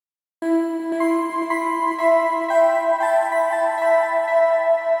Hello,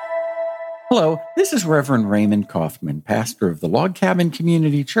 this is Reverend Raymond Coffman, pastor of the Log Cabin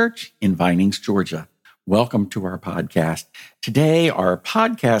Community Church in Vinings, Georgia. Welcome to our podcast. Today, our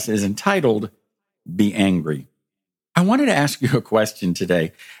podcast is entitled, Be Angry. I wanted to ask you a question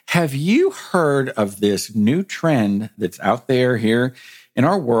today. Have you heard of this new trend that's out there here in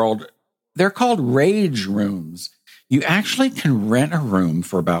our world? They're called rage rooms. You actually can rent a room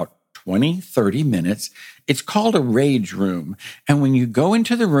for about 20, 30 minutes. It's called a rage room. And when you go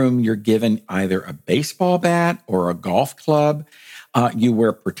into the room, you're given either a baseball bat or a golf club. You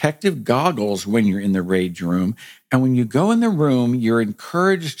wear protective goggles when you're in the rage room. And when you go in the room, you're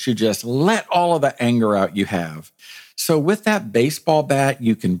encouraged to just let all of the anger out you have. So with that baseball bat,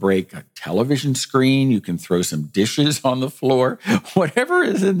 you can break a television screen, you can throw some dishes on the floor, whatever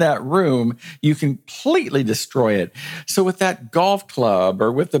is in that room, you can completely destroy it. So with that golf club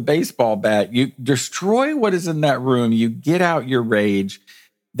or with the baseball bat, you destroy what is in that room, you get out your rage,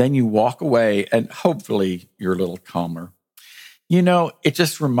 then you walk away and hopefully you're a little calmer. You know, it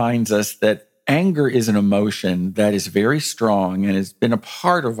just reminds us that anger is an emotion that is very strong and has been a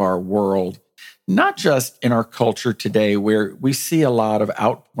part of our world. Not just in our culture today where we see a lot of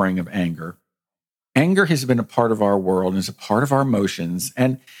outpouring of anger. Anger has been a part of our world and is a part of our emotions,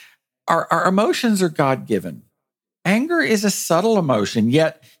 and our emotions are God-given. Anger is a subtle emotion,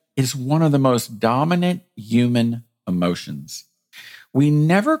 yet is one of the most dominant human emotions. We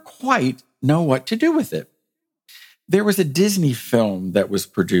never quite know what to do with it. There was a Disney film that was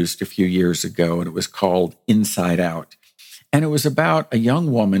produced a few years ago, and it was called Inside Out. And it was about a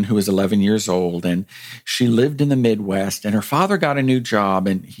young woman who was 11 years old, and she lived in the Midwest, and her father got a new job,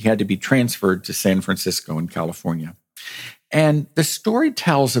 and he had to be transferred to San Francisco in California. And the story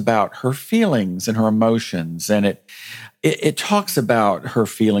tells about her feelings and her emotions, and it talks about her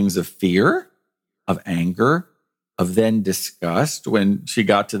feelings of fear, of anger, of then disgust when she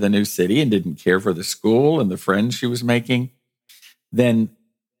got to the new city and didn't care for the school and the friends she was making. Then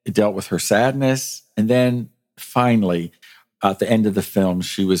it dealt with her sadness, and then finally, at the end of the film,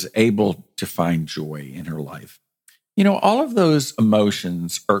 she was able to find joy in her life. You know, all of those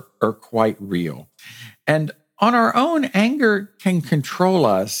emotions are quite real. And on our own, anger can control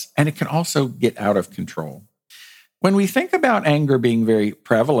us, and it can also get out of control. When we think about anger being very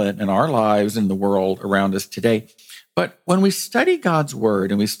prevalent in our lives and the world around us today, but when we study God's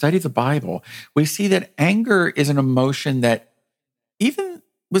word and we study the Bible, we see that anger is an emotion that even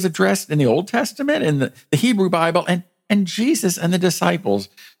was addressed in the Old Testament, in the Hebrew Bible, and Jesus and the disciples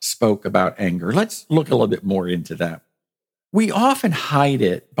spoke about anger. Let's look a little bit more into that. We often hide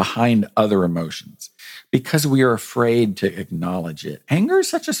it behind other emotions because we are afraid to acknowledge it. Anger is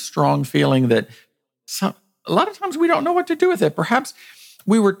such a strong feeling that a lot of times we don't know what to do with it. Perhaps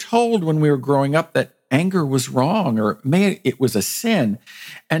we were told when we were growing up that anger was wrong or maybe it was a sin.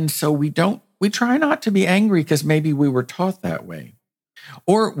 And so we try not to be angry because maybe we were taught that way.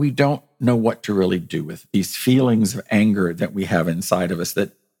 Or we don't know what to really do with these feelings of anger that we have inside of us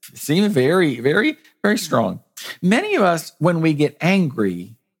that seem very, very, very strong. Many of us, when we get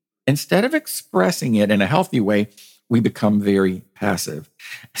angry, instead of expressing it in a healthy way, we become very passive.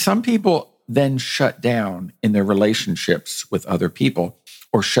 Some people then shut down in their relationships with other people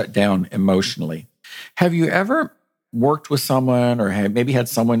or shut down emotionally. Have you ever worked with someone or maybe had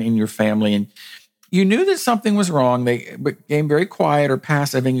someone in your family and you knew that something was wrong, they became very quiet or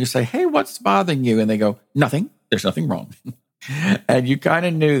passive, and you say, hey, what's bothering you? And they go, nothing, there's nothing wrong. And you kind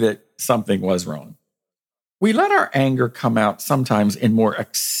of knew that something was wrong. We let our anger come out sometimes in more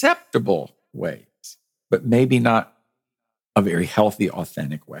acceptable ways, but maybe not a very healthy,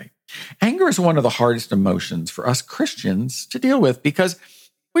 authentic way. Anger is one of the hardest emotions for us Christians to deal with because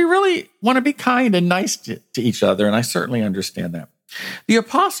we really want to be kind and nice to each other, and I certainly understand that. The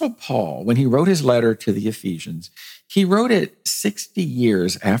Apostle Paul, when he wrote his letter to the Ephesians, he wrote it 60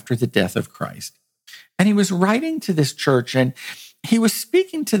 years after the death of Christ. And he was writing to this church, and he was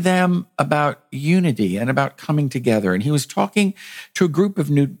speaking to them about unity and about coming together. And he was talking to a group of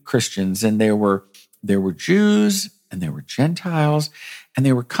new Christians, and there were Jews and there were Gentiles, and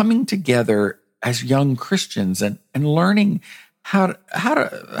they were coming together as young Christians and learning how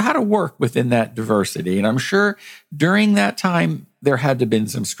to work within that diversity. And I'm sure during that time, there had to have been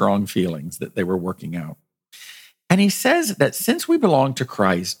some strong feelings that they were working out. And he says that since we belong to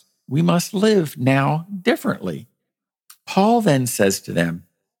Christ, we must live now differently. Paul then says to them,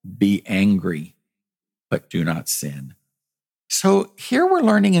 be angry, but do not sin. So here we're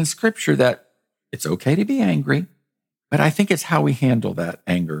learning in Scripture that it's okay to be angry, but I think it's how we handle that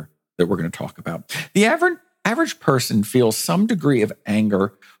anger that we're going to talk about. The average person feels some degree of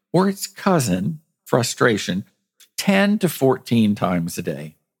anger or its cousin, frustration, 10 to 14 times a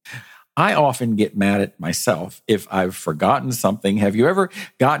day. I often get mad at myself if I've forgotten something. Have you ever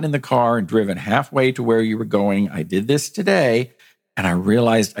gotten in the car and driven halfway to where you were going? I did this today, and I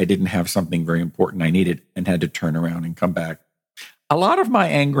realized I didn't have something very important I needed and had to turn around and come back. A lot of my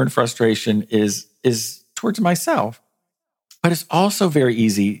anger and frustration is towards myself, but it's also very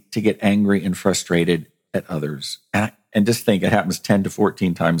easy to get angry and frustrated at others. And just think it happens 10 to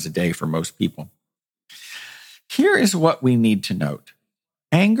 14 times a day for most people. Here is what we need to note.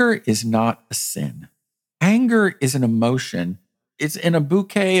 Anger is not a sin. Anger is an emotion. It's in a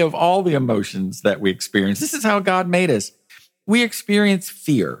bouquet of all the emotions that we experience. This is how God made us. We experience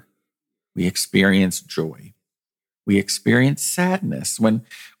fear. We experience joy. We experience sadness. When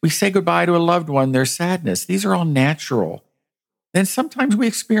we say goodbye to a loved one, there's sadness. These are all natural. Then sometimes we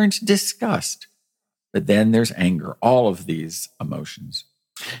experience disgust, but then there's anger, all of these emotions.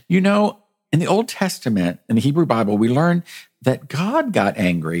 You know, in the Old Testament, in the Hebrew Bible, we learn that God got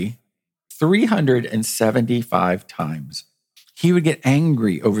angry 375 times. He would get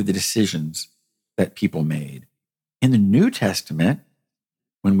angry over the decisions that people made. In the New Testament,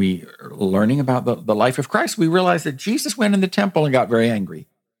 when we are learning about the life of Christ, we realize that Jesus went in the temple and got very angry.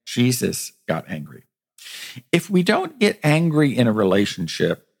 Jesus got angry. If we don't get angry in a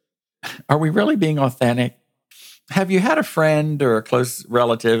relationship, are we really being authentic? Have you had a friend or a close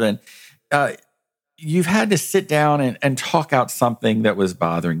relative and you've had to sit down and talk out something that was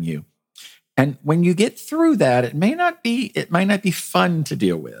bothering you? And when you get through that, it might not be fun to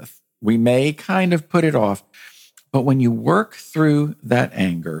deal with. We may kind of put it off. But when you work through that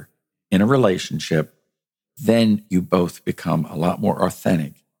anger in a relationship, then you both become a lot more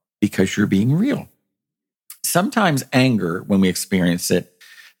authentic because you're being real. Sometimes anger, when we experience it,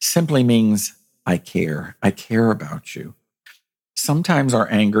 simply means, I care. I care about you. Sometimes our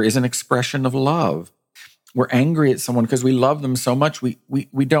anger is an expression of love. We're angry at someone because we love them so much, we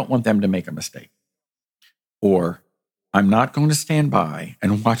don't want them to make a mistake. Or, I'm not going to stand by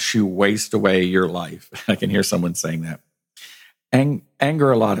and watch you waste away your life. I can hear someone saying that. Anger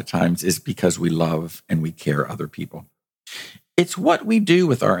a lot of times is because we love and we care other people. It's what we do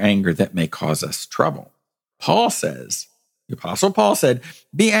with our anger that may cause us trouble. The Apostle Paul said,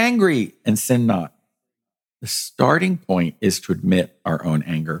 be angry and sin not. The starting point is to admit our own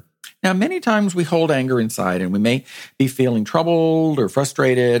anger. Now, many times we hold anger inside and we may be feeling troubled or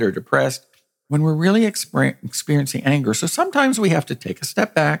frustrated or depressed when we're really experiencing anger. So sometimes we have to take a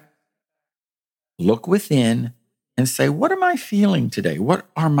step back, look within, and say, what am I feeling today? What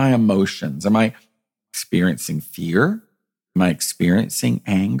are my emotions? Am I experiencing fear? Am I experiencing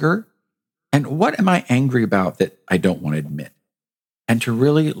anger? And what am I angry about that I don't want to admit? And to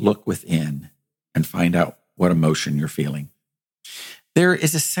really look within and find out what emotion you're feeling. There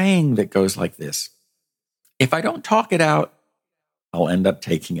is a saying that goes like this: if I don't talk it out, I'll end up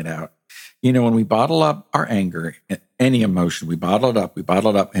taking it out. You know, when we bottle up our anger, any emotion, we bottle it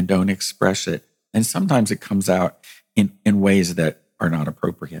up and don't express it. And sometimes it comes out in ways that are not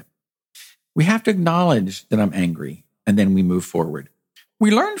appropriate. We have to acknowledge that I'm angry, and then we move forward.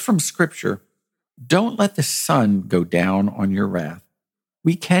 We learn from Scripture, don't let the sun go down on your wrath.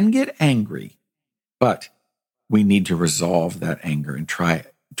 We can get angry, but we need to resolve that anger and try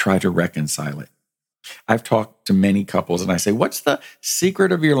to reconcile it. I've talked to many couples and I say, what's the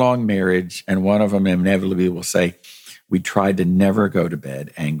secret of your long marriage? And one of them inevitably will say, we tried to never go to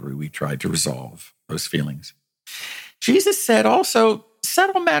bed angry. We tried to resolve those feelings. Jesus said also,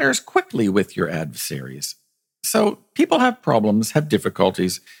 settle matters quickly with your adversaries. So people have problems, have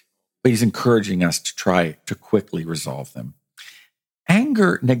difficulties, but he's encouraging us to try to quickly resolve them.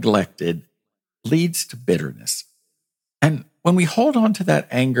 Anger neglected leads to bitterness. And when we hold on to that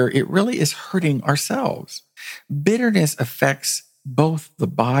anger, it really is hurting ourselves. Bitterness affects both the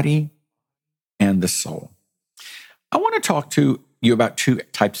body and the soul. I want to talk to you about two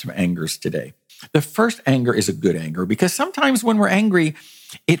types of angers today. The first anger is a good anger because sometimes when we're angry,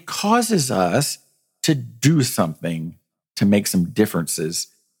 it causes us to do something to make some differences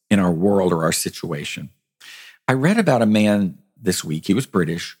in our world or our situation. I read about a man this week. He was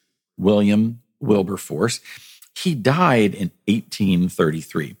British, William Wilberforce. He died in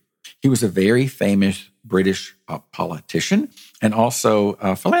 1833. He was a very famous British politician and also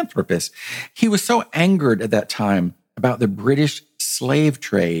a philanthropist. He was so angered at that time about the British slave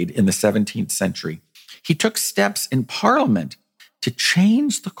trade in the 17th century. He took steps in Parliament to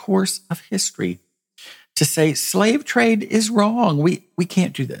change the course of history, to say slave trade is wrong. We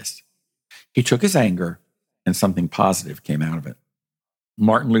can't do this. He took his anger and something positive came out of it.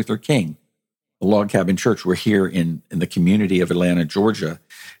 Martin Luther King the Log Cabin Church. We're here in the community of Atlanta, Georgia.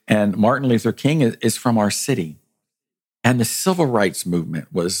 And Martin Luther King is from our city. And the civil rights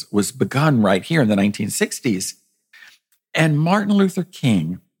movement was begun right here in the 1960s. And Martin Luther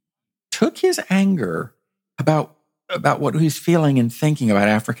King took his anger about what he's feeling and thinking about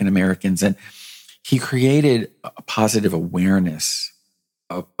African Americans, and he created a positive awareness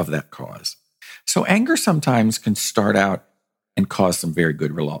of that cause. So anger sometimes can start out and cause some very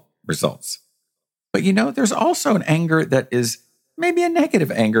good results. But there's also an anger that is maybe a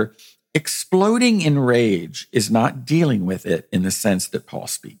negative anger. Exploding in rage is not dealing with it in the sense that Paul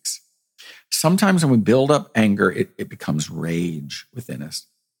speaks. Sometimes when we build up anger, it becomes rage within us.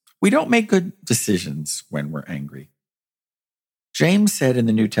 We don't make good decisions when we're angry. James said in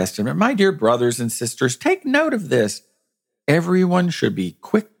the New Testament, "My dear brothers and sisters, take note of this. Everyone should be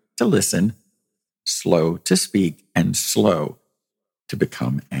quick to listen, slow to speak, and slow to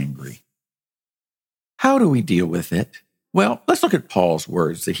become angry." How do we deal with it? Well, let's look at Paul's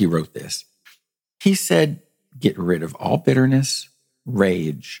words that he wrote this. He said, "Get rid of all bitterness,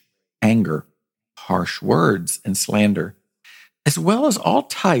 rage, anger, harsh words, and slander, as well as all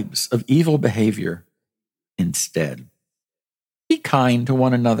types of evil behavior. Instead, be kind to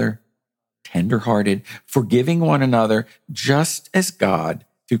one another, tender-hearted, forgiving one another, just as God,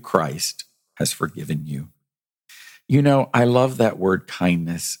 through Christ, has forgiven you." I love that word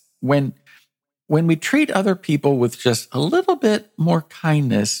kindness. When we treat other people with just a little bit more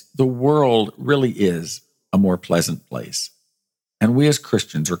kindness, the world really is a more pleasant place. And we as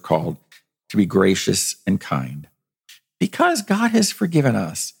Christians are called to be gracious and kind. Because God has forgiven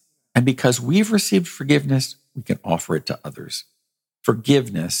us, and because we've received forgiveness, we can offer it to others.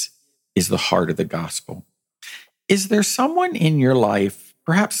 Forgiveness is the heart of the gospel. Is there someone in your life,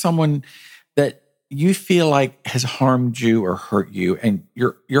 perhaps someone that you feel like has harmed you or hurt you, and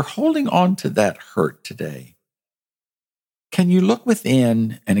you're holding on to that hurt today? Can you look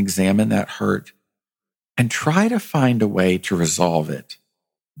within and examine that hurt and try to find a way to resolve it?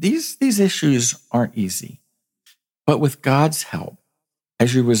 These issues aren't easy. But with God's help,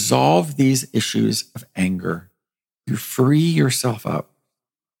 as you resolve these issues of anger, you free yourself up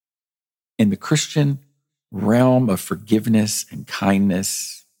in the Christian realm of forgiveness and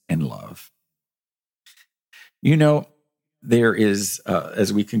kindness and love. There is,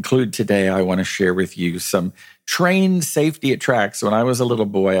 as we conclude today, I want to share with you some train safety at tracks. When I was a little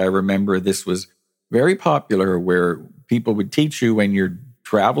boy, I remember this was very popular, where people would teach you when you're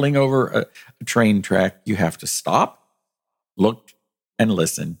traveling over a train track, you have to stop, look, and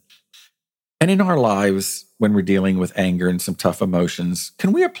listen. And in our lives, when we're dealing with anger and some tough emotions,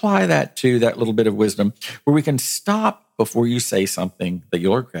 can we apply that to that little bit of wisdom where we can stop before you say something that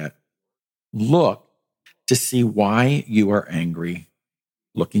you'll regret? Look to see why you are angry,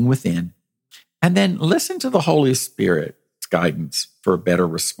 looking within, and then listen to the Holy Spirit's guidance for a better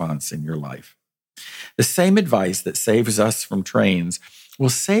response in your life. The same advice that saves us from trains will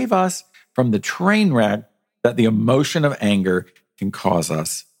save us from the train wreck that the emotion of anger can cause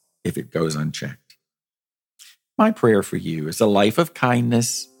us if it goes unchecked. My prayer for you is a life of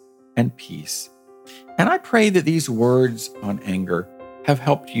kindness and peace. And I pray that these words on anger have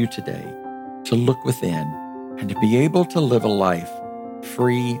helped you today to look within and to be able to live a life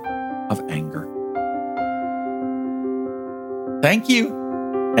free of anger. Thank you,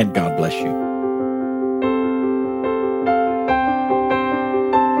 and God bless you.